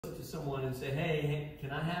to someone and say, hey,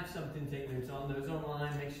 can I have something to take notes on? Those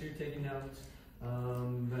online, make sure you're taking notes.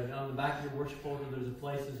 But on the back of your worship folder, there's a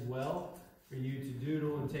place as well for you to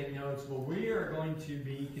doodle and take notes. Well, we are going to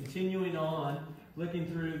be continuing on looking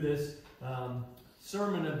through this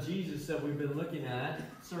sermon of Jesus that we've been looking at,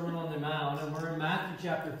 Sermon on the Mount, and we're in Matthew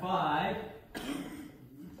chapter 5.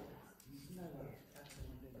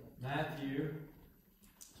 Matthew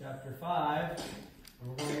chapter 5, and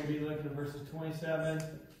we're going to be looking at verses 27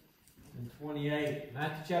 and 28.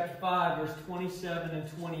 Matthew chapter 5, verse 27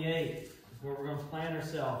 and 28 is where we're going to plant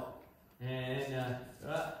ourselves. And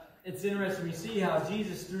it's interesting, we see how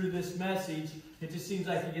Jesus, through this message, it just seems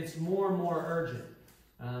like he gets more and more urgent.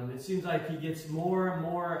 It seems like he gets more and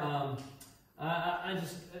more,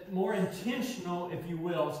 more intentional, if you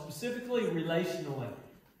will, specifically relationally.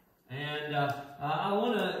 And I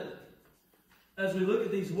want to, as we look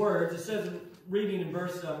at these words, it says, reading in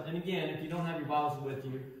verse, and again, if you don't have your Bibles with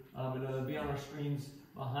you, it'll be on our screens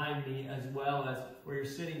behind me, as well as where you're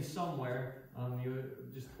sitting somewhere, you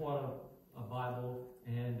just pull out a Bible,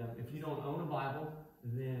 and if you don't own a Bible,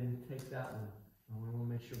 then take that one. We want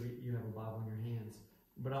to make sure you have a Bible in your hands.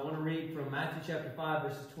 But I want to read from Matthew chapter 5,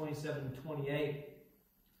 verses 27 and 28.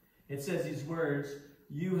 It says these words,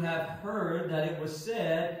 "You have heard that it was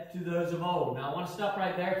said to those of old." Now I want to stop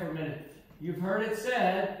right there for a minute. You've heard it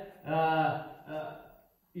said,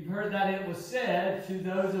 you've heard that it was said to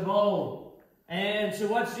those of old. And so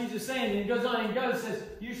what's Jesus saying? And he goes on and says,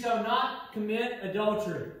 "You shall not commit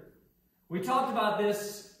adultery." We talked about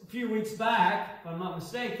this a few weeks back, if I'm not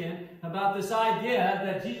mistaken, about this idea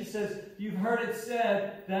that Jesus says, you've heard it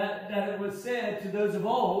said that it was said to those of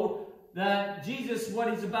old, that Jesus, what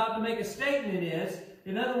he's about to make a statement is,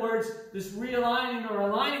 in other words, this realigning or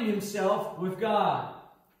aligning himself with God.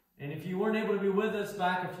 And if you weren't able to be with us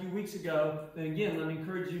back a few weeks ago, then again, let me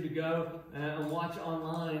encourage you to go and watch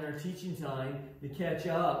online our teaching time to catch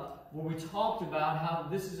up, where we talked about how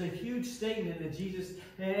this is a huge statement that Jesus,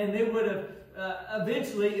 and they would have,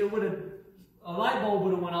 eventually, a light bulb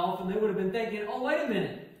would have went off, and they would have been thinking, oh, wait a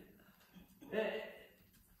minute.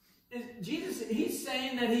 Jesus, he's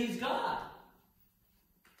saying that he's God.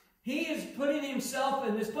 He is putting himself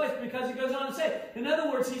in this place, because he goes on to say, in other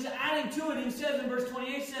words, he's adding to it. He says in verse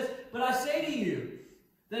 28, says, "But I say to you,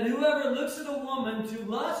 that whoever looks at a woman to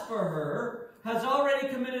lust for her has already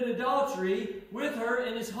committed adultery with her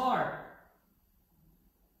in his heart."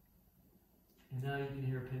 And now you can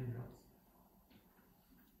hear a pin drop.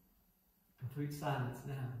 Complete silence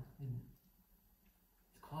now.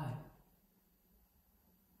 It's quiet.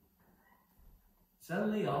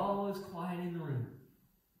 Suddenly all is quiet in the room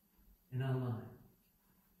and online.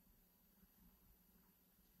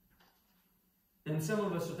 And some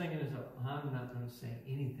of us are thinking, I'm not going to say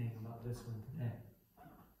anything about this one today.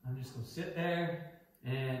 I'm just going to sit there,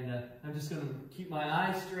 and I'm just going to keep my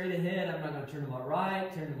eyes straight ahead. I'm not going to turn to my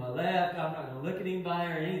right, turn to my left. I'm not going to look at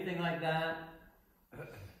anybody or anything like that.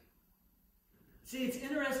 See, it's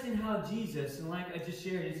interesting how Jesus, and like I just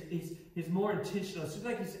shared, he's more intentional. It seems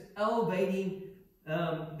like he's elevating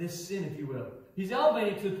this sin, if you will. He's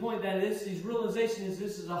elevating to the point that his realization is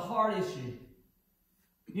this is a hard issue.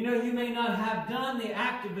 You know, you may not have done the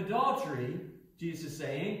act of adultery, Jesus is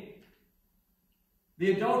saying,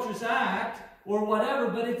 the adulterous act, or whatever,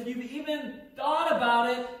 but if you've even thought about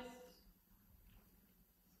it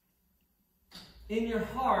in your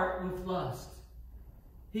heart with lust,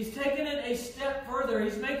 he's taking it a step further.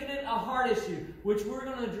 He's making it a heart issue, which we're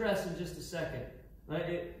going to address in just a second.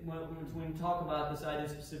 Right? When we talk about this idea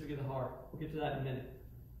specific of the heart. We'll get to that in a minute.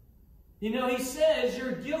 You know, he says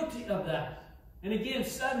you're guilty of that. And again,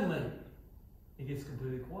 suddenly, it gets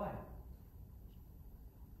completely quiet.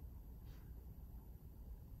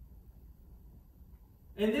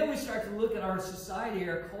 And then we start to look at our society,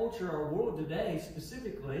 our culture, our world today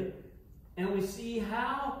specifically, and we see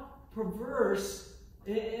how perverse,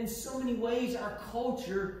 in so many ways, our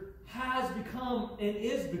culture has become and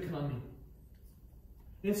is becoming.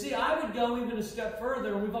 And see, I would go even a step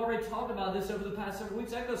further, and we've already talked about this over the past several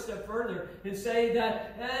weeks. I'd go a step further and say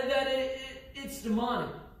that it's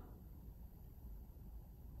demonic.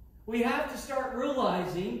 We have to start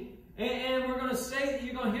realizing, and we're going to say that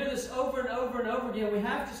you're going to hear this over and over and over again, we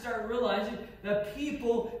have to start realizing that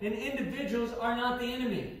people and individuals are not the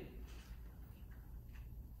enemy.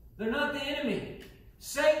 They're not the enemy.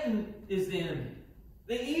 Satan is the enemy.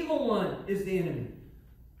 The evil one is the enemy.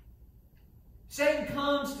 Satan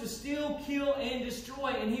comes to steal, kill, and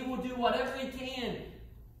destroy, and he will do whatever he can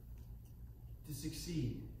to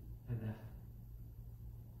succeed at that.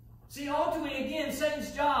 See, ultimately, again,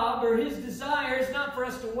 Satan's job or his desire is not for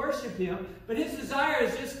us to worship him, but his desire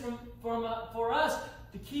is just for us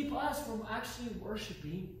to keep us from actually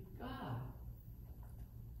worshiping God,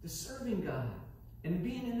 to serving God, and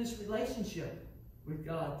being in this relationship with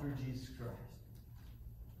God through Jesus Christ.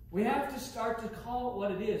 We have to start to call it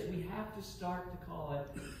what it is. We have to start to call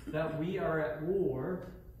it that we are at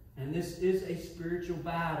war, and this is a spiritual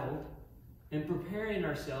battle, and preparing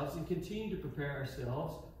ourselves and continue to prepare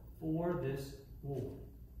ourselves for this war.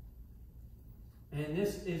 And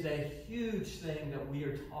this is a huge thing that we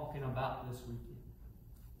are talking about this weekend.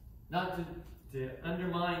 Not to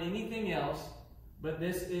undermine anything else, but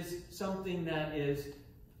this is something that is,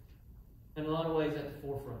 in a lot of ways, at the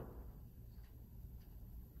forefront.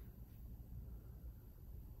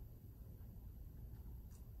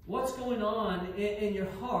 What's going on in your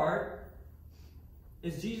heart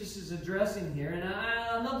is Jesus is addressing here. And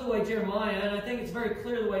I love the way Jeremiah, and I think it's very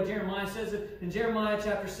clear the way Jeremiah says it. In Jeremiah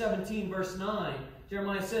chapter 17, verse 9,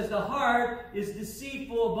 Jeremiah says, the heart is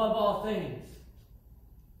deceitful above all things.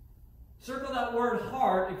 Circle that word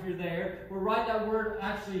heart if you're there, or write that word,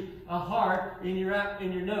 actually, a heart, in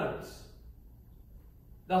your notes.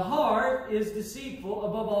 The heart is deceitful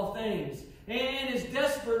above all things, and is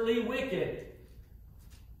desperately wicked.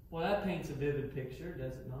 Well, that paints a vivid picture,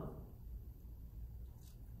 does it not?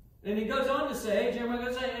 And he goes on to say, Jeremiah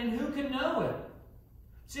goes on, and who can know it?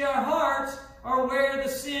 See, our hearts are where the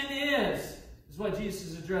sin is what Jesus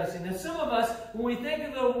is addressing. Now, some of us, when we think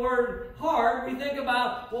of the word heart, we think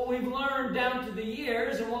about what we've learned down to the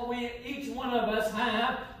years and what each one of us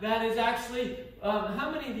have that is actually, how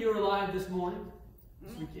many of you are alive this morning?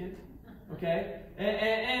 This weekend? Okay.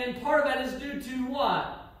 And part of that is due to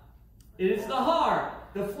what? It is the heart.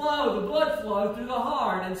 The flow, the blood flow through the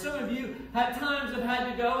heart. And some of you at times have had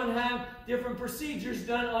to go and have different procedures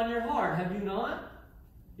done on your heart. Have you not?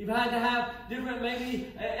 You've had to have different,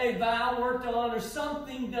 maybe a valve worked on or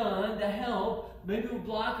something done to help, maybe a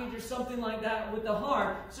blockage or something like that with the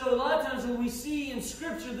heart. So a lot of times when we see in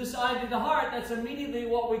Scripture this idea of the heart, that's immediately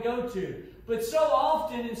what we go to. But so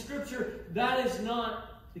often in Scripture, that is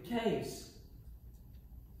not the case.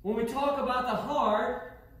 When we talk about the heart,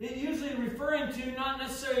 it's usually referring to not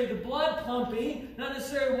necessarily the blood pumping, not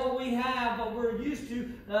necessarily what we have, what we're used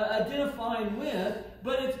to identifying with,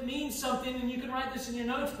 but it means something, and you can write this in your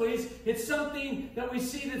notes, please. It's something that we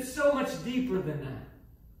see that's so much deeper than that.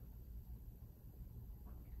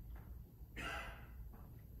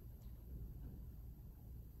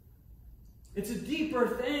 It's a deeper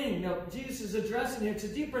thing that Jesus is addressing here. It's a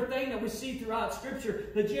deeper thing that we see throughout Scripture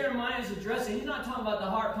that Jeremiah is addressing. He's not talking about the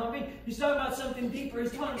heart pumping. He's talking about something deeper.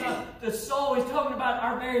 He's talking about the soul. He's talking about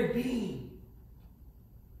our very being.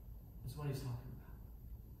 That's what he's talking about.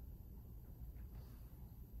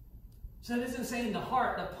 So it isn't saying the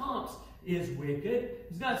heart that pumps is wicked.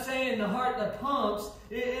 He's not saying the heart that pumps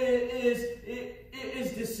is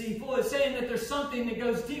deceitful. It's saying that there's something that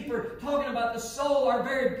goes deeper, talking about the soul, our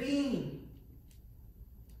very being.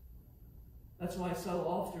 That's why so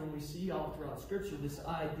often we see all throughout Scripture this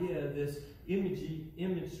idea, this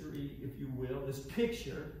imagery, if you will, this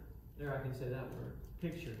picture, there I can say that word,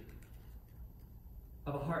 picture,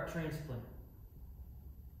 of a heart transplant,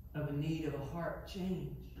 of a need of a heart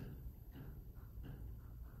change.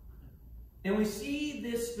 And we see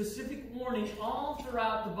this specific warning all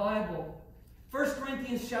throughout the Bible. 1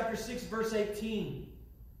 Corinthians chapter 6, verse 18.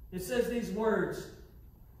 It says these words,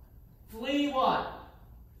 flee what?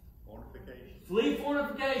 Flee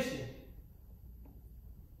fornication.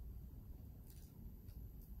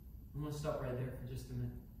 I'm going to stop right there for just a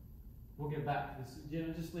minute. We'll get back to this.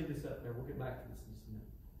 Jenna, just leave this up there. We'll get back to this in just a minute.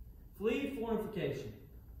 Flee fornication.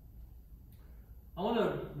 I want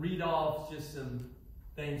to read off just some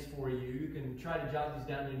things for you. You can try to jot these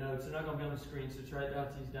down in your notes. They're not going to be on the screen, so try to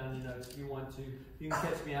jot these down in your notes if you want to. You can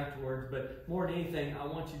catch me afterwards. But more than anything, I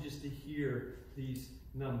want you just to hear these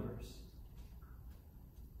numbers.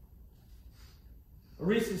 A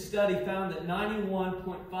recent study found that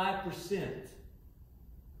 91.5%,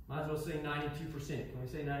 might as well say 92%. Can we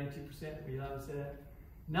say 92%? Are you allowed to say that?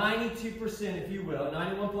 92%, if you will,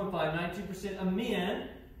 91.5, 92% of men,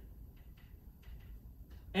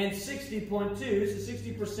 and 60.2, so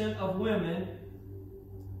 60% of women,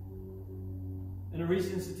 in a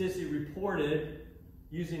recent statistic reported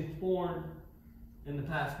using porn in the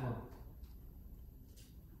past month.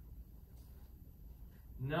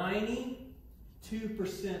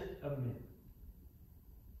 92% of men.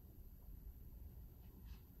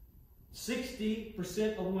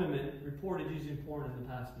 60% of women reported using porn in the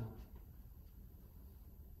past month.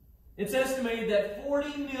 It's estimated that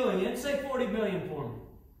 40 million, say 40 million for me.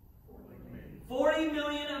 40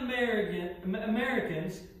 million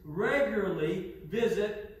Americans regularly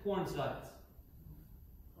visit porn sites.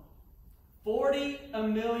 40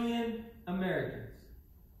 million Americans.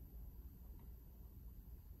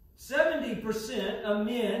 70% of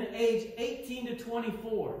men aged 18 to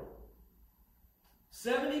 24.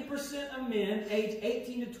 70% of men aged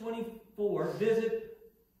 18 to 24 visit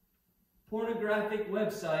pornographic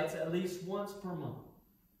websites at least once per month.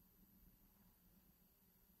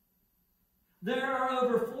 There are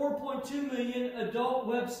over 4.2 million adult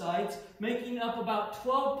websites, making up about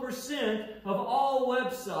 12% of all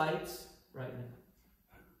websites right now.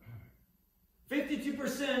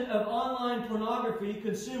 52% of online pornography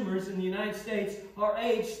consumers in the United States are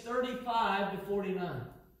aged 35 to 49.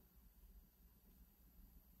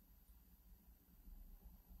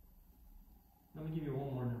 Let me give you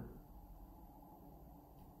one more number.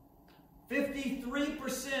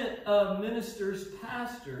 53% of ministers,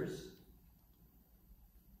 pastors,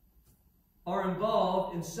 are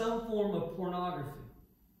involved in some form of pornography.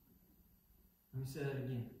 Let me say that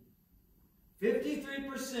again.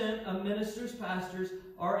 53% of ministers, pastors,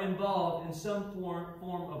 are involved in some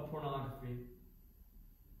form of pornography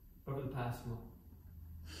over the past month.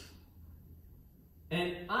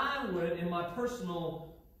 And I would, in my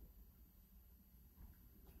personal,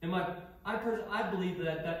 I believe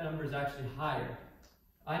that number is actually higher.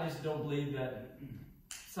 I just don't believe that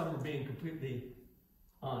some are being completely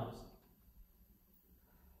honest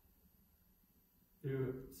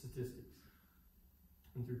through statistics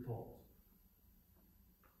and through polls.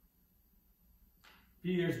 A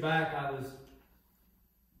few years back, I was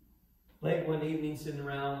late one evening sitting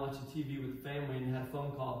around watching TV with the family and had a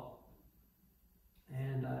phone call.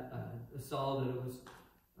 And I saw that it was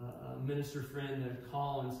a minister friend that would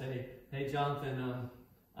call and say, "Hey, Jonathan,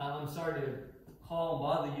 I'm sorry to call and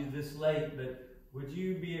bother you this late, but would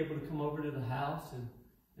you be able to come over to the house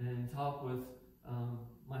and talk with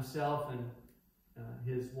myself and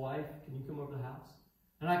his wife? Can you come over to the house?"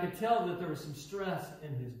 And I could tell that there was some stress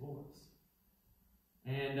in his voice.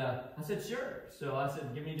 And I said, "Sure." So I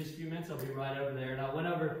said, "Give me just a few minutes. I'll be right over there." And I went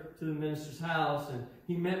over to the minister's house, and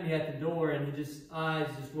he met me at the door, and eyes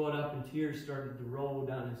just rolled up, and tears started to roll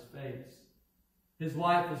down his face. His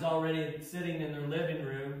wife was already sitting in their living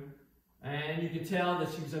room, and you could tell that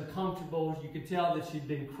she was uncomfortable. You could tell that she'd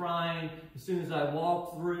been crying. As soon as I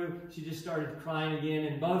walked through, she just started crying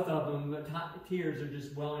again, and both of them, tears are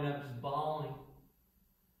just welling up, just bawling.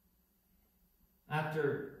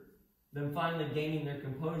 After them finally gaining their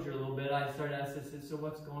composure a little bit, I said, "So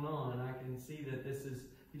what's going on?" And I can see that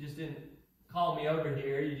you just didn't call me over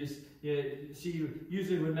here. She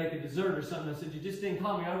usually would make a dessert or something. I said, "You just didn't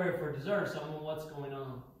call me over here for a dessert or something. Well, what's going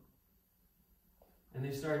on?" And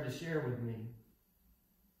they started to share with me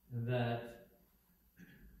that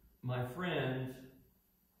my friend,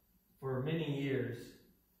 for many years,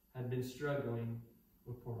 had been struggling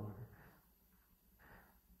with pornography.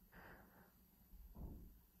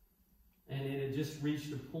 And it had just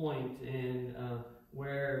reached a point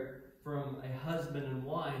where from a husband and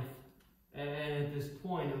wife, and at this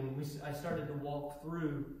point, I started to walk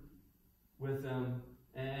through with them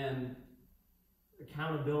and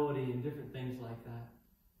accountability and different things like that,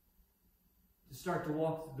 to start to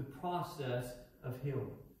walk through the process of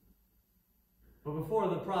healing. But before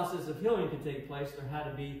the process of healing could take place, there had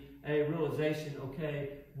to be a realization,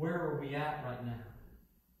 okay, where are we at right now?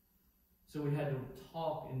 So we had to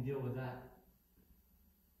talk and deal with that.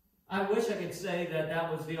 I wish I could say that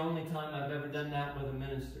was the only time I've ever done that with a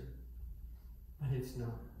minister. But it's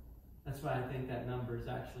not. That's why I think that number is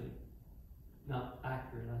actually not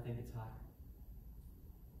accurate. I think it's higher.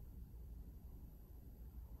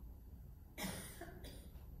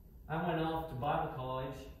 I went off to Bible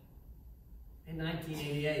college in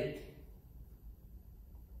 1988.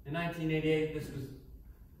 In 1988, this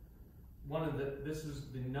was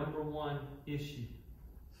the number one issue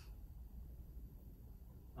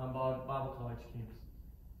on Bible college campus.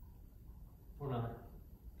 Pornography.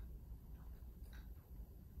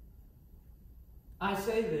 I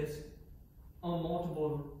say this on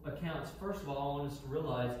multiple accounts. First of all, I want us to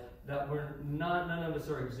realize that none of us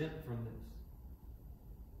are exempt from this.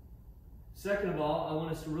 Second of all, I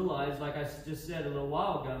want us to realize, like I just said a little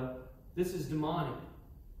while ago, this is demonic.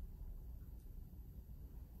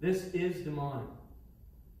 This is demonic.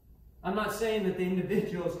 I'm not saying that the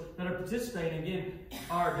individuals that are participating, again,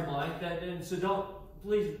 are demonic. And so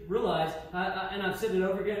please realize, and I've said it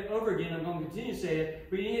over again, I'm going to continue to say it,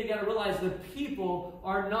 but you got to realize that people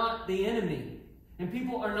are not the enemy. And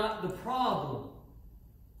people are not the problem.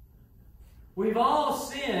 We've all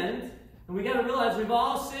sinned, and we got to realize we've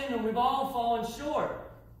all sinned and we've all fallen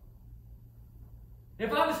short.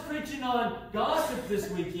 If I was preaching on gossip this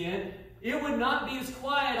weekend, it would not be as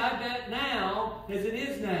quiet, I bet, now as it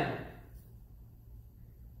is now.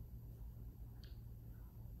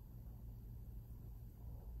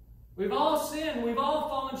 We've all sinned. We've all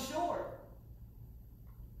fallen short.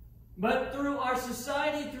 But through our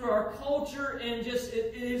society, through our culture, and just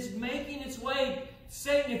it is making its way,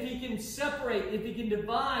 Satan, if he can separate, if he can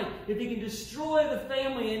divide, if he can destroy the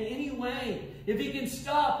family in any way, if he can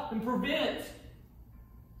stop and prevent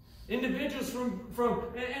individuals from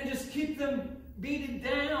and just keep them beaten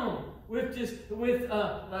down with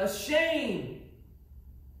shame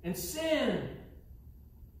and sin,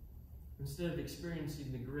 instead of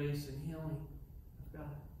experiencing the grace and healing of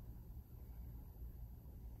God.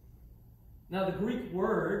 Now the Greek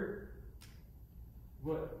word,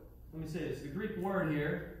 let me say this, the Greek word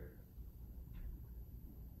here,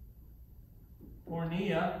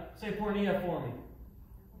 porneia, say porneia for me.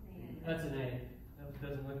 That's a name. That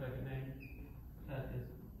doesn't look like a name. That is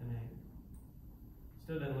a name.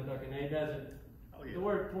 Still doesn't look like a name, does it? Oh, yeah. The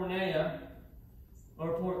word porneia,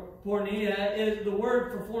 or porneia, is the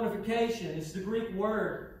word for fornication. It's the Greek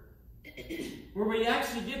word. Where we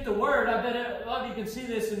actually get the word, I bet a lot of you can see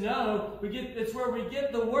this and know, it's where we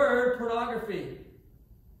get the word pornography.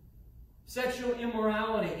 Sexual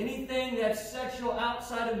immorality. Anything that's sexual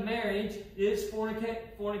outside of marriage is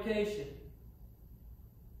fornication.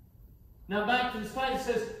 Now back to this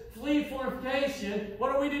passage, it says, flee fornication.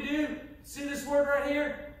 What are we to do? See this word right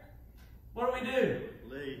here? What do we do?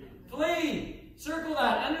 Flee. Flee. Circle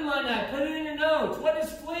that, underline that, put it in your notes. What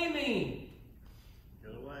does flee mean?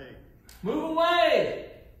 Get away. Move away.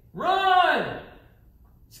 Run.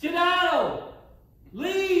 Skedaddle.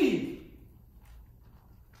 Leave.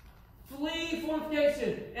 Flee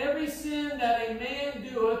fornication. Every sin that a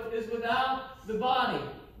man doeth is without the body.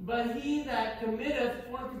 But he that committeth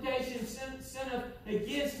fornication sinneth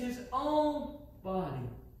against his own body.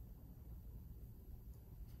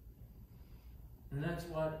 And that's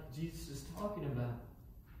what Jesus is talking about.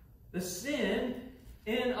 The sin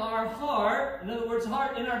in our heart, in other words,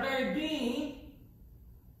 heart in our very being.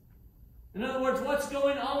 In other words, what's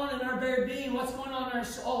going on in our very being, what's going on in our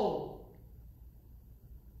soul.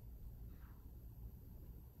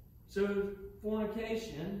 So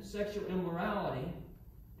fornication, sexual immorality,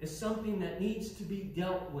 is something that needs to be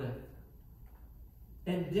dealt with.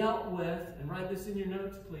 And dealt with, and write this in your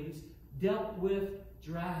notes please, dealt with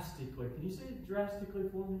drastically. Can you say it drastically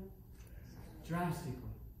for me? Drastically.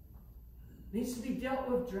 It needs to be dealt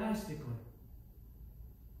with drastically.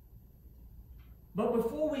 But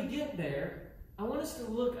before we get there, I want us to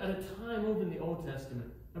look at a time over in the Old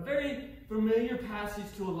Testament. A very familiar passage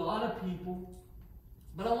to a lot of people.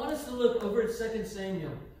 But I want us to look over at 2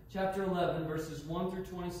 Samuel chapter 11, verses 1 through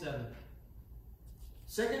 27.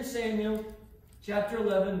 2 Samuel chapter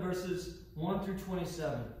 11, verses 1 through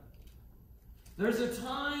 27. There's a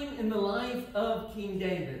time in the life of King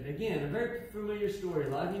David. Again, a very familiar story. A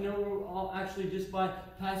lot of you know we're all actually just by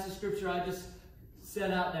passage of scripture I just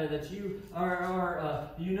set out there that you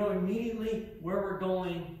you know immediately where we're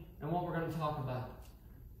going and what we're going to talk about.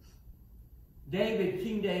 David,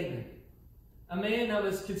 King David. A man that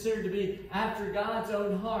was considered to be after God's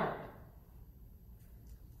own heart.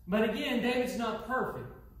 But again, David's not perfect.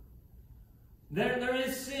 There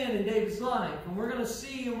is sin in David's life. And we're going to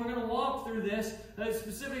see and we're going to walk through this,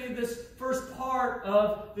 specifically this first part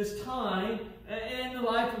of this time in the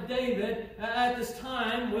life of David, at this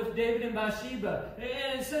time with David and Bathsheba.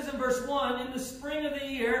 And it says in verse 1, in the spring of the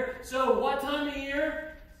year, so what time of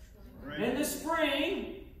year? Spring. In the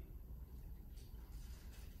spring.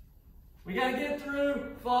 We got to get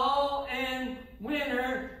through fall and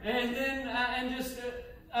winter, and then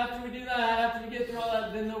after we do that, after we get through all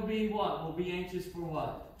that, then there'll be what? We'll be anxious for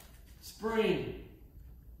what? Spring.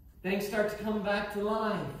 Things start to come back to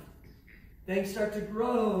life. Things start to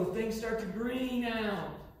grow. Things start to green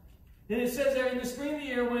out. Then it says there in the spring of the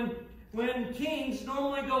year when kings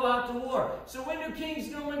normally go out to war. So when do kings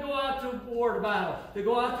normally go out to war, to battle? They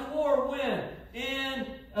go out to war when? In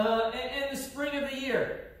the spring of the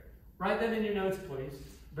year. Write that in your notes, please.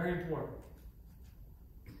 Very important.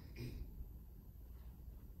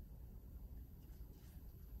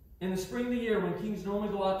 In the spring of the year, when kings normally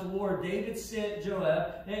go out to war, David sent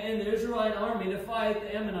Joab and the Israelite army to fight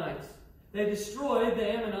the Ammonites. They destroyed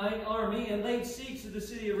the Ammonite army and laid siege to the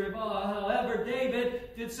city of Rabbah. However,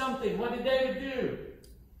 David did something. What did David do?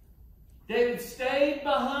 David stayed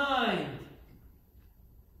behind.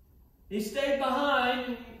 He stayed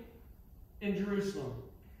behind in Jerusalem.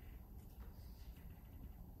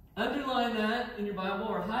 Underline that in your Bible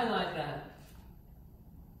or highlight that.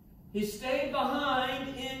 He stayed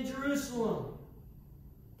behind in Jerusalem.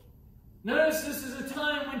 Notice this is a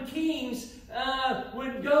time when kings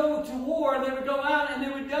would go to war. They would go out and they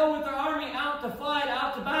would go with their army out to fight,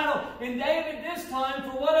 out to battle. And David this time,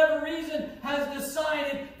 for whatever reason, has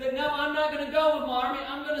decided that now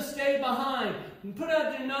stay behind. And put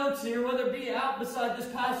out your notes here, whether it be out beside this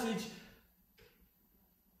passage.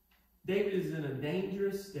 David is in a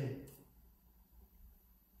dangerous state.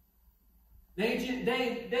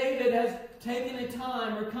 David has taken a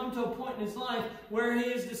time or come to a point in his life where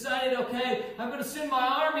he has decided, okay, I'm going to send my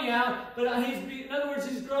army out, but in other words,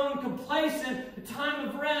 he's grown complacent, a time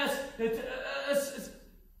of rest.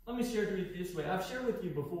 Let me share it with you this way. I've shared with you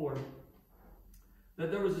before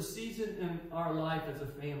that there was a season in our life as a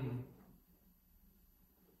family.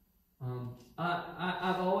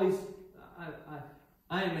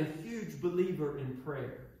 I am a huge believer in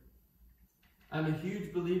prayer. I'm a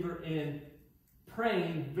huge believer in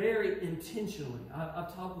praying very intentionally.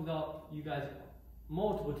 I've talked with you guys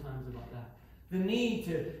multiple times about that. The need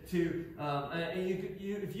if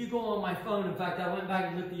you go on my phone, in fact, I went back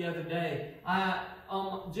and looked the other day.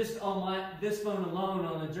 Just on this phone alone,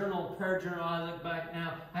 on the prayer journal, I look back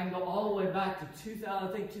now, I can go all the way back to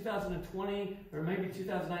 2020 or maybe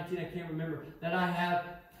 2019, I can't remember, that I have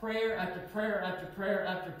prayer after prayer after prayer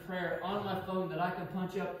after prayer on my phone that I can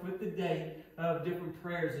punch up with the date of different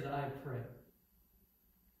prayers that I have prayed.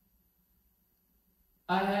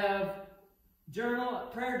 I have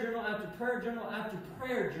prayer journal after prayer journal after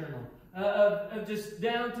prayer journal, of just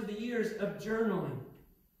down to the years of journaling.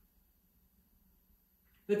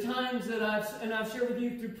 The times that I've shared with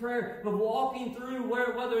you through prayer, of walking through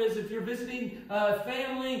whether it is if you're visiting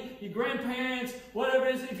family, your grandparents, whatever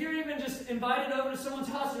it is, if you're even just invited over to someone's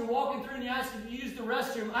house and you're walking through and you ask them to use the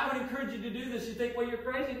restroom, I would encourage you to do this. You think, well, you're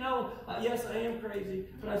crazy. No, yes, I am crazy,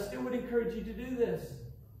 but I still would encourage you to do this.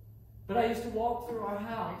 But I used to walk through our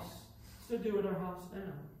house. Still do at our house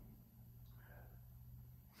now.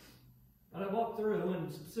 But I walked through,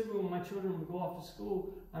 and specifically when my children would go off to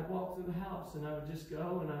school, I'd walk through the house, and I would just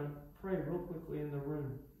go and I would pray real quickly in the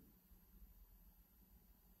room.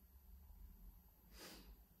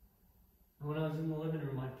 And when I was in the living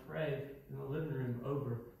room, I'd pray in the living room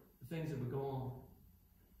over the things that would go on.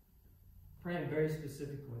 Praying very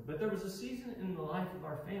specifically. But there was a season in the life of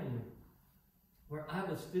our family where I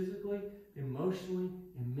was physically, emotionally,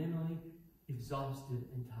 and mentally exhausted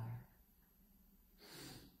and tired.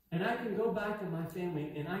 And I can go back in my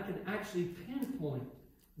family and I can actually pinpoint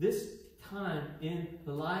this time in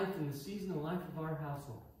the life and the season of life of our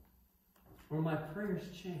household where my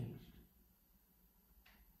prayers changed.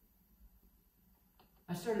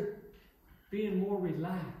 I started being more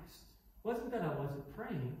relaxed. It wasn't that I wasn't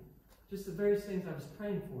praying, just the very things I was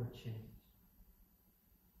praying for changed.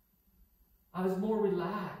 I was more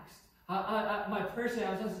relaxed. My prayer saying,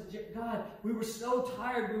 I was God, we were so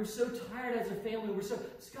tired. We were so tired as a family.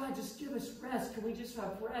 God, just give us rest. Can we just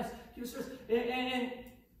have rest? Give us rest. And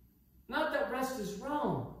not that rest is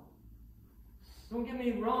wrong. Don't get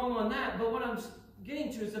me wrong on that. But what I'm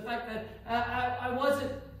getting to is the fact that I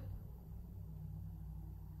wasn't.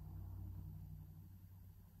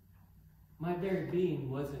 My very being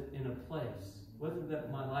wasn't in a place. It wasn't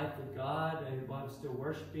that my life with God, and while I was still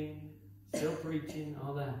worshiping, still preaching,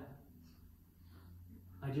 all that.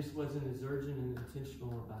 I just wasn't as urgent and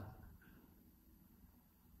intentional about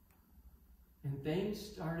it. And things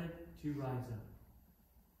started to rise up.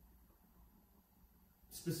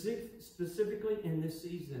 Specifically in this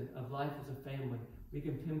season of life as a family, we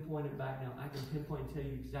can pinpoint it back now. I can pinpoint and tell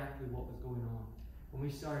you exactly what was going on when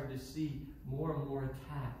we started to see more and more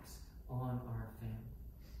attacks on our family.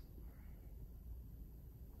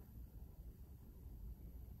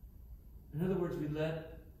 In other words,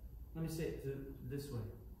 let me say it this way.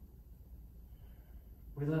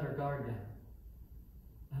 We let our guard down.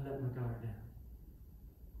 I let my guard down.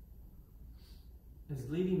 As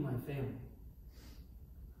leading my family,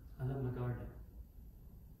 I let my guard down.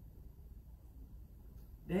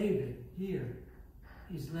 David, here,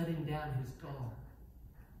 he's letting down his guard.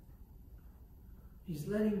 He's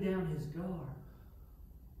letting down his guard.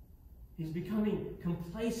 He's becoming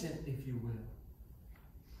complacent, if you will.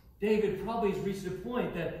 David probably has reached a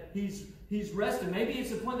point that he's rested. Maybe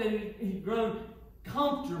it's a point that he'd grown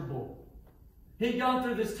comfortable. He'd gone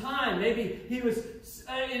through this time. Maybe he was,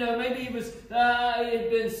 he'd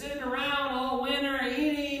been sitting around all winter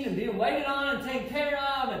eating and being waited on and taken care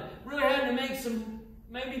of, and really had to make some,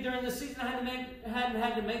 maybe during the season hadn't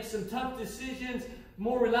had to make some tough decisions,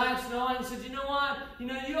 more relaxed and all, and said, you know what?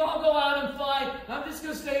 You all go out and fight. I'm just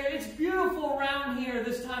going to stay here. It's beautiful around here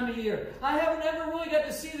this time of year. I haven't ever really got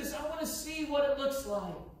to see this. I want to see what it looks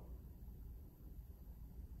like.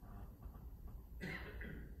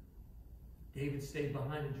 David stayed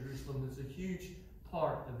behind in Jerusalem. It's a huge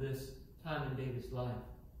part of this time in David's life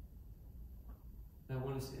that I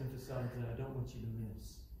want us to emphasize that I don't want you to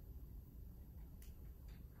miss.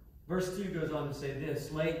 Verse 2 goes on to say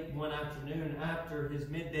this: late one afternoon after his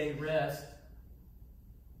midday rest.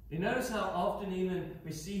 You notice how often even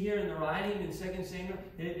we see here in the writing in 2 Samuel,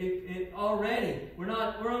 it already, we're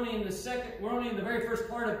only in the very first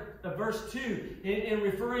part of verse 2, in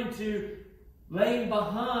referring to laying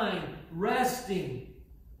behind, resting.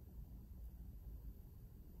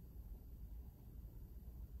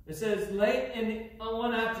 It says late on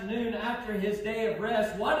one afternoon after his day of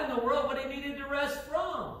rest. What in the world would he needed to rest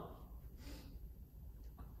from?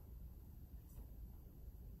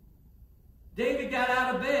 David got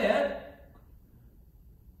out of bed.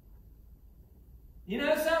 You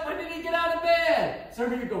know something? When did he get out of bed?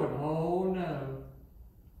 Some of you are going, oh no.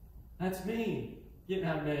 That's me, getting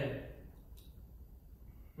out of bed.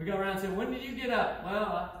 We go around and say, when did you get up?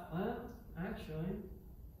 Well, actually.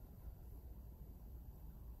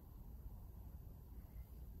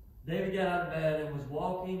 David got out of bed and was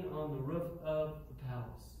walking on the roof of the palace.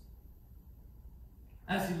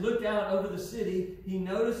 As he looked out over the city, he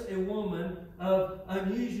noticed a woman of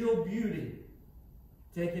unusual beauty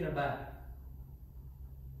taking a bath.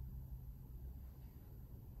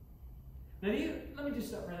 Now, let me just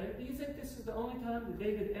stop right there. Do you think this is the only time that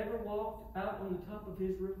David ever walked out on the top of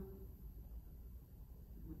his roof?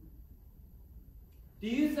 Do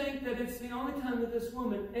you think that it's the only time that this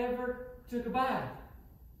woman ever took a bath?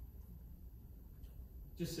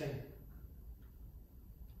 Just saying.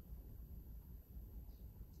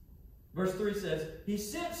 Verse 3 says, he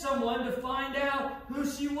sent someone to find out who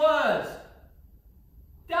she was.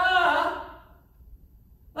 Duh!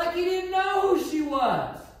 Like he didn't know who she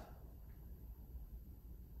was.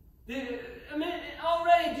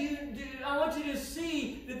 Already, I want you to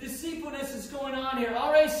see the deceitfulness that's going on here.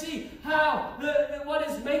 Already see how what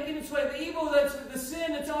is making its way, the evil, the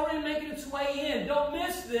sin that's already making its way in. Don't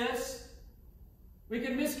miss this. We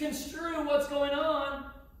can misconstrue what's going on.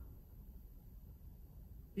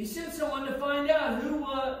 He sent someone to find out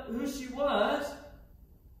who she was.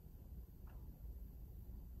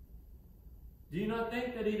 Do you not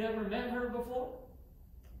think that he'd ever met her before?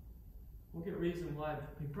 We'll get a reason why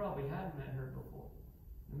he probably hadn't met her before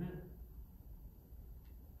in a minute.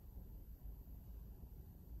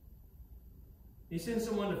 He sent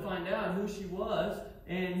someone to find out who she was,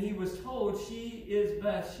 and he was told she is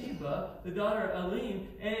Bathsheba, the daughter of Eliam,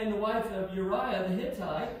 and the wife of Uriah the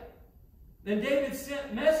Hittite. Then David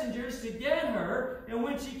sent messengers to get her, and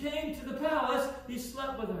when she came to the palace, he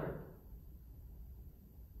slept with her.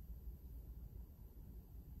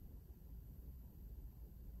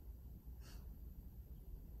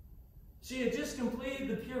 She had just completed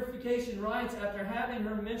the purification rites after having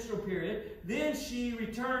her menstrual period. Then she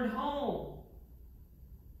returned home.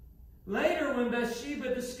 Later, when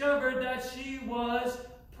Bathsheba discovered that she was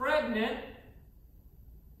pregnant,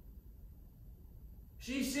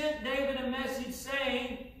 she sent David a message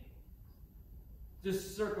saying,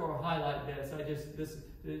 just circle or highlight this.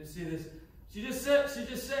 See this? She just sent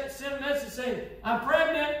a message saying, I'm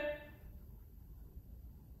pregnant.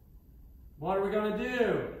 What are we going to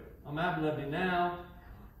do? I'm ad-libbing now.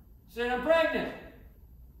 She said, I'm pregnant.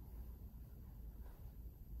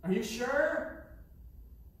 Are you sure?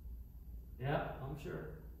 Yeah, I'm sure.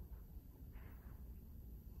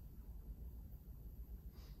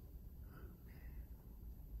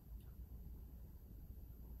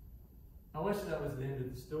 I wish that was the end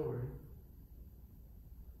of the story.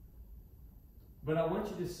 But I want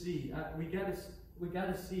you to see, we got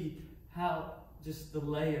to see how just the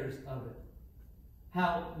layers of it.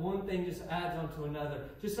 How one thing just adds on to another.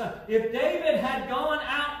 Just like if David had gone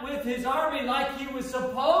out with his army like he was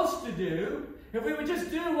supposed to do, if we would just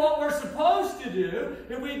do what we're supposed to do,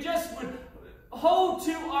 if we just would hold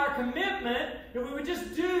to our commitment, if we would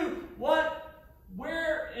just do what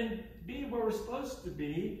and be where we're supposed to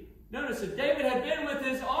be. Notice, if David had been with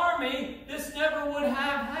his army, this never would have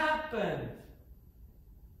happened.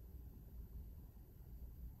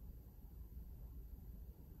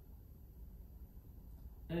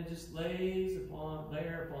 And it just lays upon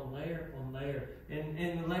layer upon layer upon layer.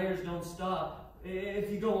 And the layers don't stop. If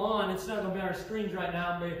you go on, it's not going to be on our screens right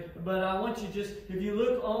now, but I want you just, if you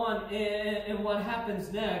look on and what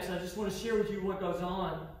happens next, I just want to share with you what goes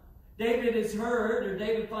on. David is heard, or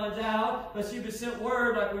David finds out, but she was sent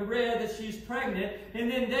word, like we read, that she's pregnant. And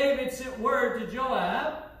then David sent word to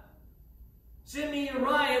Joab, send me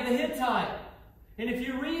Uriah the Hittite. And if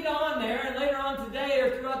you read on there, and later on today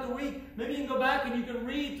or throughout the week, maybe you can go back and you can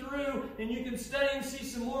read through and you can study and see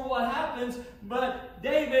some more what happens. But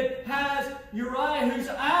David has Uriah who's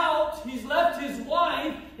out. He's left his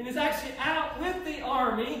wife and is actually out with the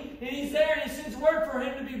army. And he's there and he sends word for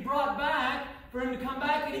him to be brought back. for him to come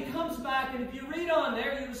back, and he comes back, and if you read on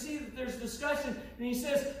there, you'll see that there's discussion, and he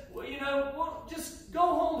says, well, just go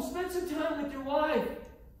home, spend some time with your wife.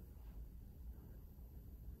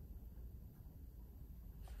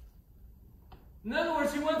 In other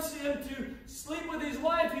words, he wants him to sleep with his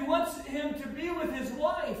wife. He wants him to be with his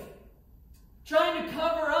wife. Trying to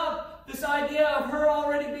cover up this idea of her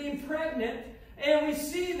already being pregnant. And we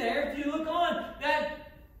see there, if you look on,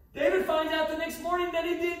 that David finds out the next morning that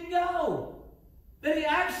he didn't go. That he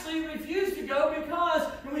actually refused to go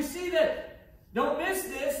because, and we see that, don't miss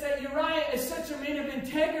this, that Uriah is such a man of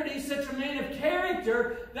integrity, such a man of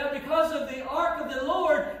character, that because of the ark of the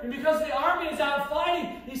Lord, and because the army is out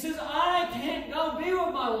fighting, he says, I can't go be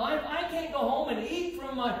with my wife. I can't go home and eat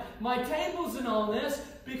from my tables and all this,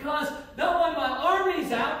 because not while my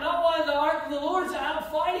army's out, not while the ark of the Lord's out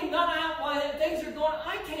fighting, not out while things are going,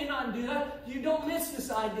 I cannot do that. You don't miss this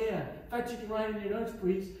idea. In fact, you can write in your notes,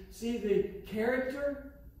 please. See the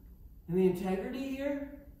character and the integrity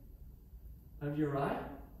here of Uriah?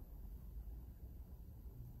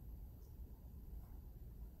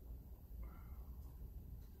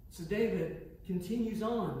 So David continues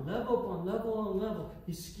on, level upon level on level.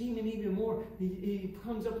 He's scheming even more. He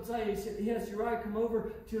comes up inside. He has Uriah come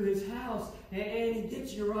over to his house, and he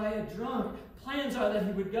gets Uriah drunk. Plans are that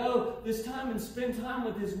he would go this time and spend time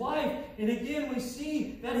with his wife. And again, we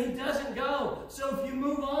see that he doesn't go. So if you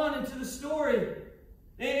move on into the story,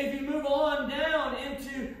 and if you move on down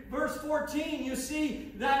into verse 14, you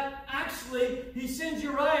see that actually he sends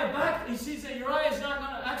Uriah back. He sees that Uriah is not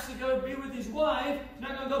going to actually go be with his wife. He's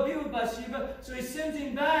not going to go be with Bathsheba. So he sends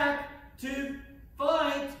him back to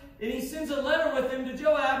fight. And he sends a letter with him to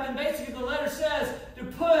Joab. And basically the letter says to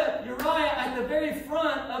put Uriah at the very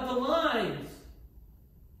front of the lines.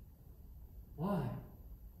 Why?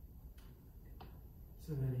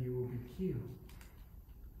 So that he will be killed.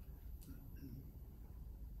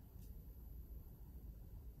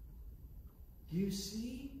 Do you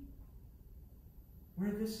see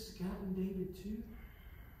where this has gotten David to?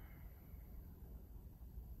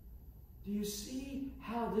 Do you see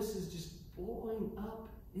how this is just blowing up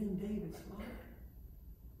in David's life?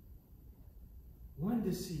 One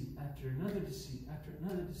deceit after another deceit, after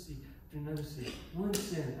another deceit, after another deceit. One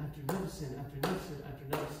sin after another sin, after another sin, after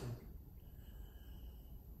another sin.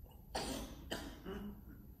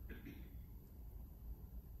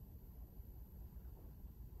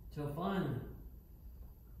 Till finally,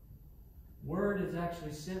 word is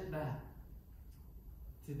actually sent back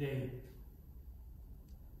to David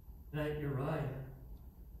that Uriah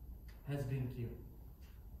has been killed.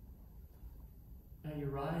 That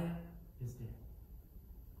Uriah is dead.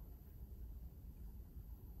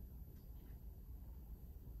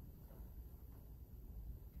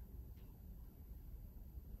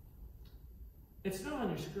 It's not on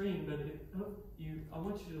your screen, but I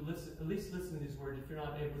want you to listen, at least listen to these words if you're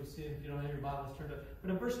not able to see them, if you don't have your Bibles turned up. But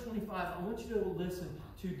in verse 25, I want you to listen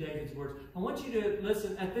to David's words. I want you to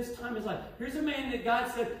listen at this time in his life. Here's a man that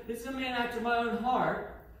God said, this is a man after my own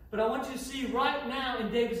heart. But I want you to see right now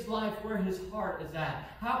in David's life where his heart is at.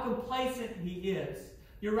 How complacent he is.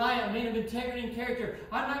 Uriah, a man of integrity and character.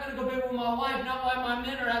 I'm not going to go be with my wife, not while my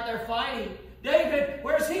men are out there fighting. David,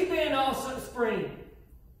 where's he been all spring?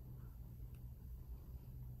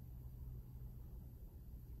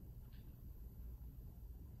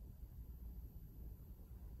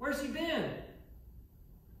 Where's he been?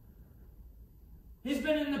 He's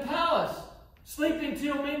been in the palace, sleeping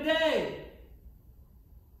till midday,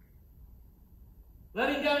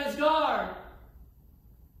 letting down his guard,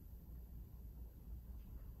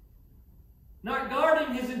 not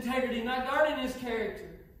guarding his integrity, not guarding his character.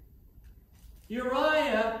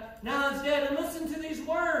 Uriah now is dead. And listen to these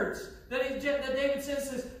words that David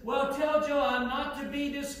says, well, tell Joab not to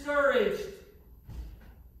be discouraged.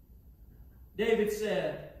 David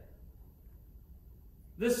said,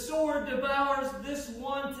 the sword devours this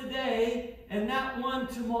one today and that one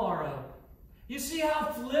tomorrow. You see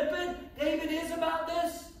how flippant David is about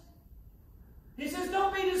this? He says,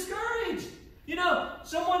 don't be discouraged. You know,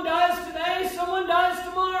 someone dies today, someone dies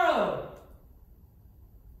tomorrow.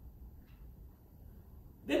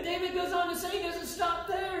 Then David goes on to say, he doesn't stop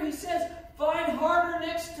there. He says, fight harder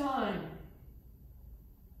next time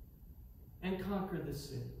and conquer the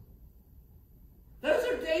city. Those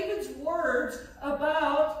are David's words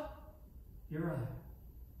about Uriah.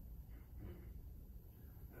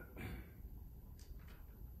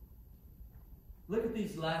 Look at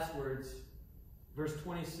these last words, verse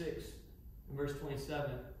 26 and verse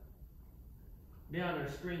 27. Be on our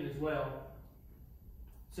screen as well.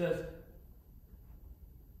 It says,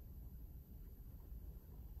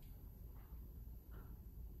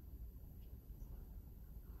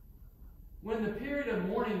 when the period of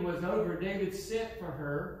mourning was over, David sent for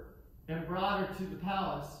her and brought her to the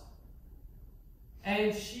palace.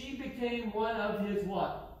 And she became one of his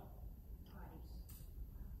what?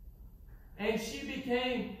 And she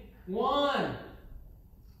became one.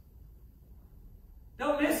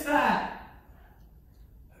 Don't miss that.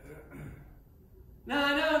 Now,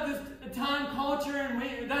 I know this time culture,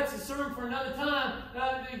 and that's a sermon for another time,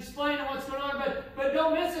 explaining what's going on, but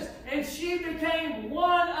don't miss this. And she became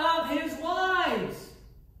one of his wives.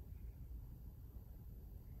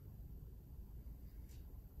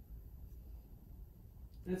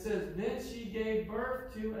 It says, then she gave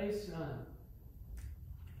birth to a son.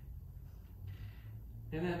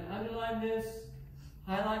 And then underline this,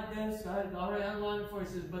 highlight this. I already underlined it for you. It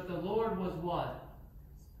says, but the Lord was what?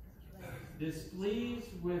 Displeased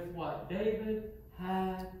with what David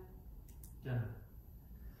had done.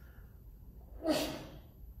 What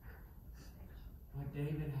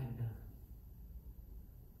David had done.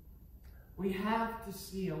 We have to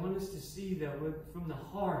see, I want us to see that from the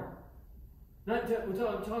heart. We're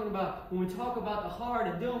talking about, when we talk about the heart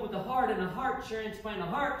and dealing with the heart and a heart transplant, a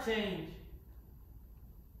heart change.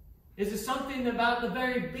 Is it something about the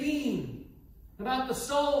very being, about the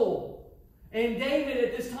soul? And David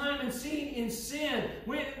at this time in sin,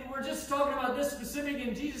 we're just talking about this specific,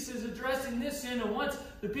 and Jesus is addressing this sin, and wants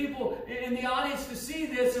the people in the audience to see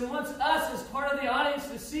this, and wants us as part of the audience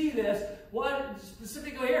to see this, what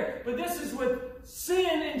specifically here. But this is with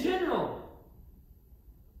sin in general.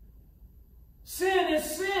 Sin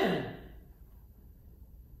is sin.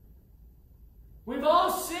 We've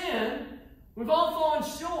all sinned. We've all fallen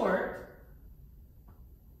short.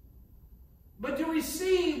 But do we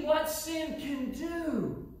see what sin can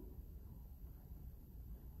do?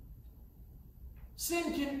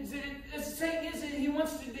 Sin can, as Satan is, he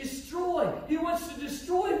wants to destroy. He wants to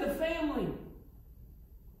destroy the family.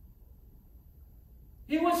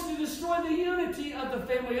 He wants to destroy the unity of the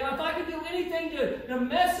family. If I could do anything to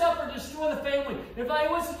mess up or destroy the family, if I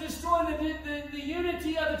was to destroy the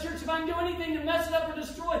unity of the church, if I can do anything to mess it up or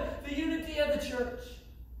destroy the unity of the church,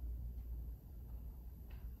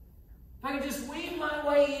 if I could just weave my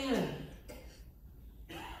way in,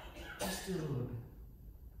 just do a little bit.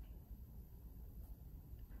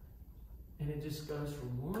 And it just goes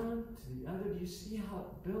from one to the other. Do you see how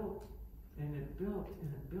it built, and it built,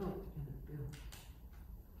 and it built, and it built?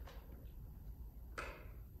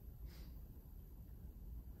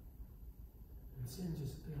 And sin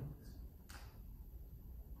just built.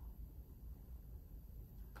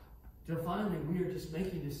 Till finally we are just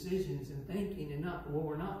making decisions and thinking and not, well,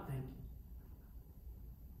 we're not thinking.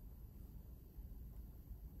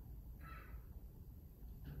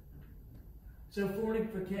 So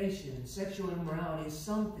fornication, sexual immorality is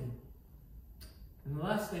something. And the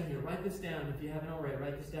last thing here, write this down if you haven't already,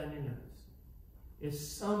 write this down in your notes. It's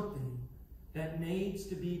something that needs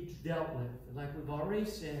to be dealt with. And like we've already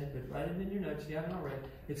said, but write it in your notes if you haven't already.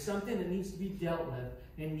 It's something that needs to be dealt with,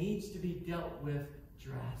 and needs to be dealt with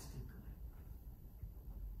drastically.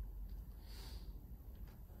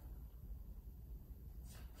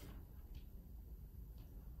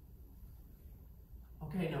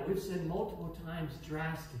 Okay, now we've said multiple times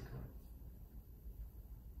drastically.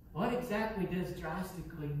 What exactly does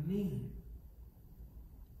drastically mean?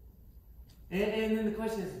 And then the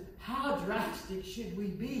question is, how drastic should we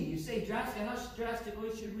be? You say drastic, how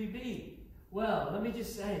drastically should we be? Well, let me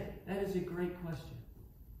just say, that is a great question.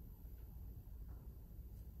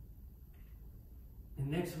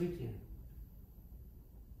 And next weekend,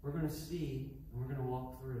 we're going to see, and we're going to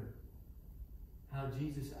walk through how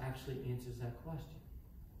Jesus actually answers that question.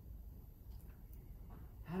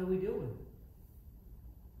 How do we deal with it?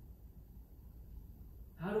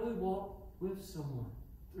 How do we walk with someone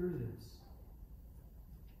through this?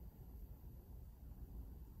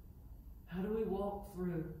 How do we walk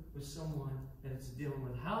through with someone that it's dealing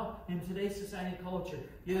with? How, in today's society and culture,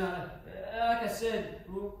 you know, like I said,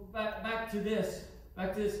 back to this,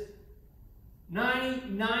 92%,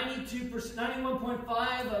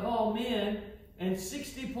 91.5% of all men and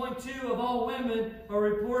 60.2% of all women are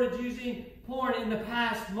reported using porn in the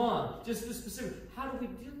past month. Just the specific. How do we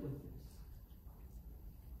deal with this?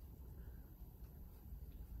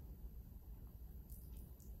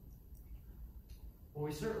 Well,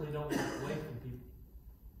 we certainly don't walk away from people.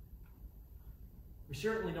 We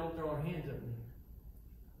certainly don't throw our hands up in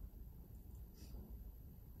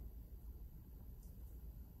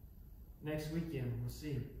the air. Next weekend, we'll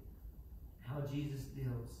see how Jesus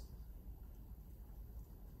deals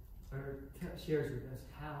or shares with us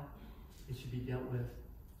how it should be dealt with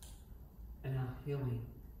and how healing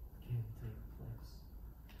can take place.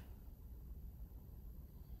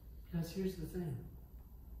 Because here's the thing.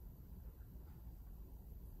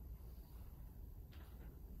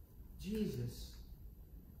 Jesus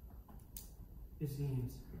is the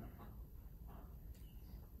answer.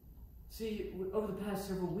 See, over the past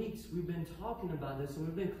several weeks, we've been talking about this, and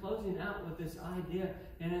we've been closing out with this idea,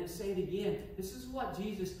 and I say it again. This is what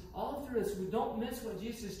Jesus, all through this, we don't miss what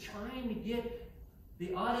Jesus is trying to get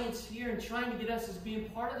the audience here and trying to get us as being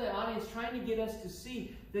part of the audience, trying to get us to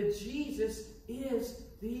see that Jesus is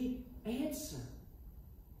the answer.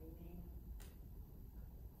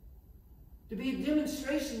 To be a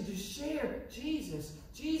demonstration, to share Jesus.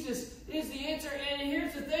 Jesus is the answer. And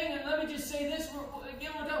here's the thing, and let me just say this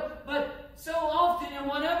again one time. But so often in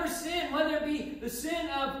whatever sin, whether it be the sin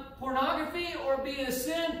of pornography, or be a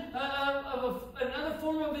sin of another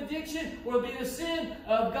form of addiction, or be the sin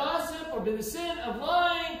of gossip, or be the sin of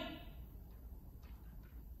lying,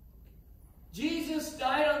 Jesus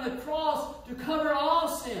died on the cross to cover all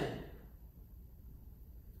sin.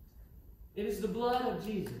 It is the blood of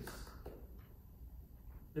Jesus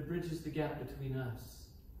that bridges the gap between us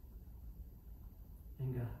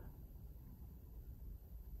and God.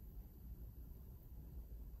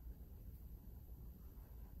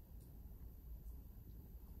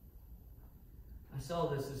 I saw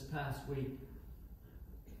this past week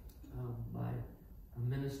by a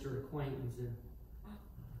minister acquaintance, and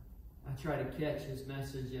I try to catch his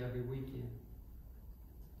message every weekend.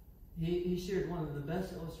 He shared one of the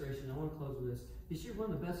best illustrations. I want to close with this. He shared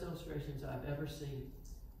one of the best illustrations I've ever seen.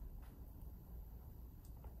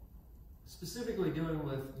 Specifically dealing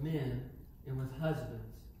with men and with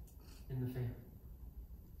husbands in the family.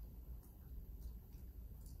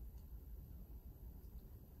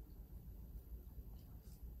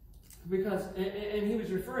 Because, and he was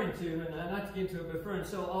referring to, and not to get into it, but referring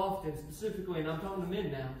so often, specifically, and I'm talking to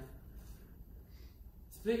men now.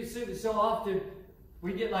 So often,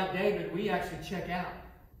 we get like David, we actually check out.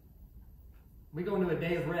 We go into a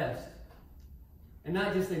day of rest. And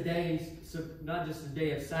not just a day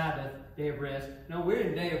of Sabbath, day of rest. No, we're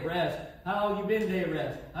in day of rest. How long have you been day of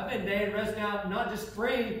rest? I've been day of rest now, not just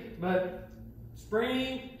spring, but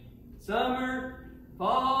spring, summer,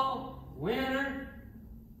 fall, winter.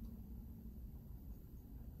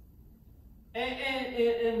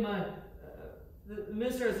 And my the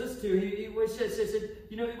minister I was listening to, he said,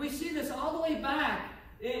 you know, we see this all the way back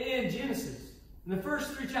in Genesis. In the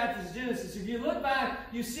first 3 chapters of Genesis, if you look back,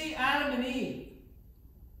 you see Adam and Eve.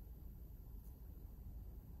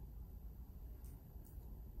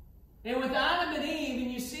 And with Adam and Eve,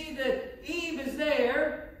 and you see that Eve is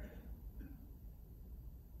there,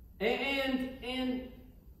 and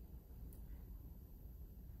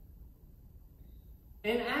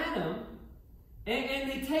Adam,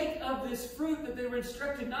 and they take of this fruit that they were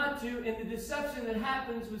instructed not to, and the deception that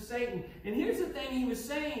happens with Satan. And here's the thing he was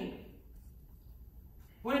saying.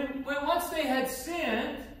 When once they had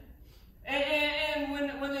sinned, and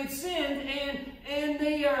when they sinned, and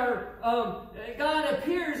they are, God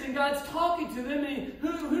appears and God's talking to them, and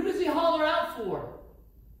who does he holler out for?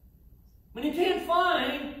 When he can't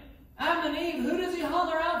find Adam and Eve, who does he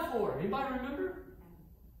holler out for? Anybody remember?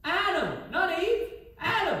 Adam, not Eve.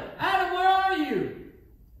 Adam. Adam, where are you?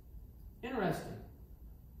 Interesting.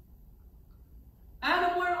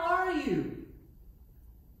 Adam, where are you?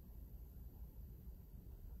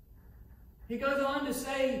 He goes on to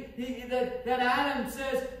say that Adam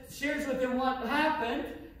shares with him what happened,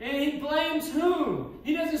 and he blames whom?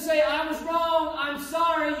 He doesn't say, I was wrong, I'm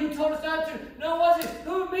sorry, you told us not to. No, was it?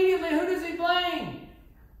 Who does he blame?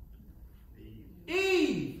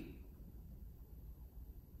 Eve.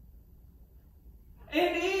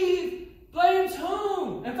 And Eve blames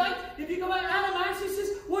whom? In fact, if you go back, Adam actually says,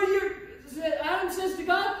 Adam says to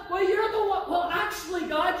God, well, you're the one. Well, actually,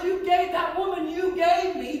 God, you gave that woman you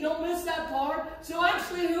gave me. Don't miss that part. So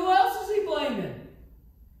actually, who else is he blaming?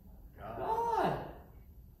 God.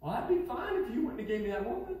 Well, I'd be fine if you wouldn't have gave me that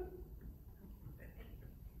woman.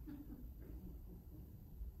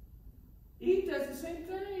 Eve does the same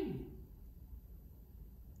thing.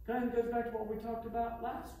 Kind of goes back to what we talked about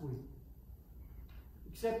last week.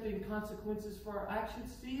 Accepting consequences for our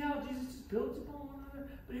actions. See how Jesus just builds upon one another?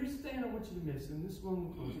 But here's the thing I don't want you to miss, and this one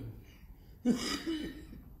will close with.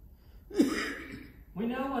 We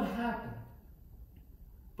know what happened.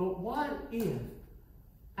 But what if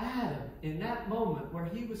Adam, in that moment where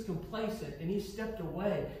he was complacent and he stepped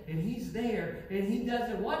away and he's there and he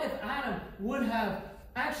doesn't, what if Adam would have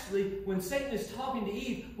actually, when Satan is talking to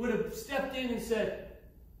Eve, would have stepped in and said,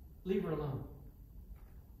 leave her alone.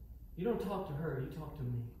 You don't talk to her, you talk to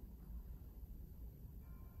me.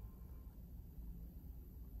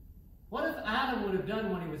 What if Adam would have done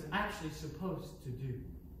what he was actually supposed to do?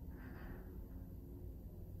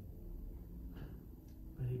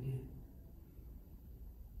 But He did.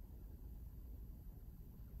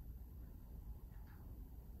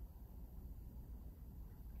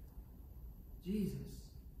 Jesus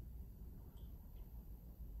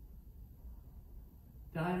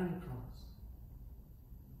died on the cross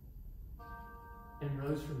and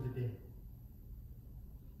rose from the dead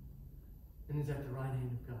and is at the right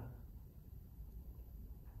hand of God.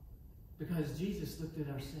 Because Jesus looked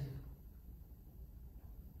at our sin.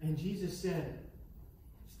 And Jesus said,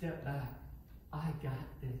 step back. I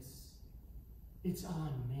got this. It's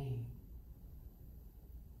on me.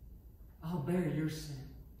 I'll bear your sin.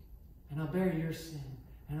 And I'll bear your sin.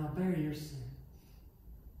 And I'll bear your sin.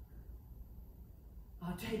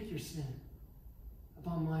 I'll take your sin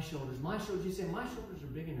upon my shoulders. My shoulders, you say, my shoulders are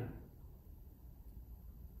big enough.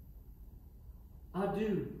 I'll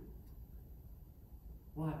do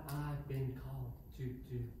what I've been called to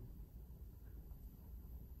do.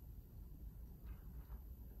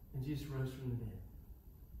 And Jesus rose from the dead.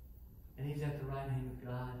 And He's at the right hand of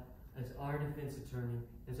God as our defense attorney,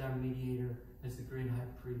 as our mediator, as the great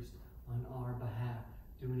high priest on our behalf,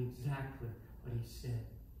 doing exactly what He said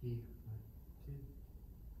He would do.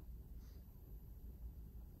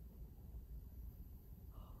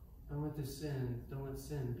 Don't let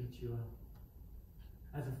sin beat you up.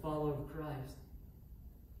 As a follower of Christ,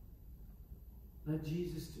 let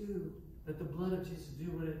the blood of Jesus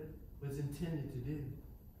do what it was intended to do.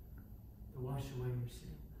 To wash away your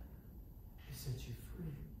sin. To set you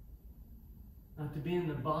free. Not to be in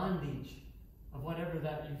the bondage of whatever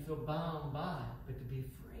that you feel bound by, but to be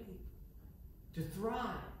free. To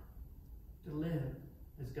thrive. To live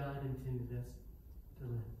as God intended us to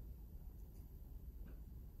live.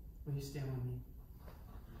 Will you stand with me?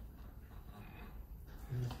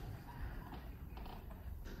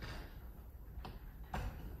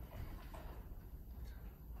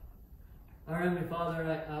 Our Heavenly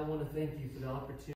Father, I want to thank You for the opportunity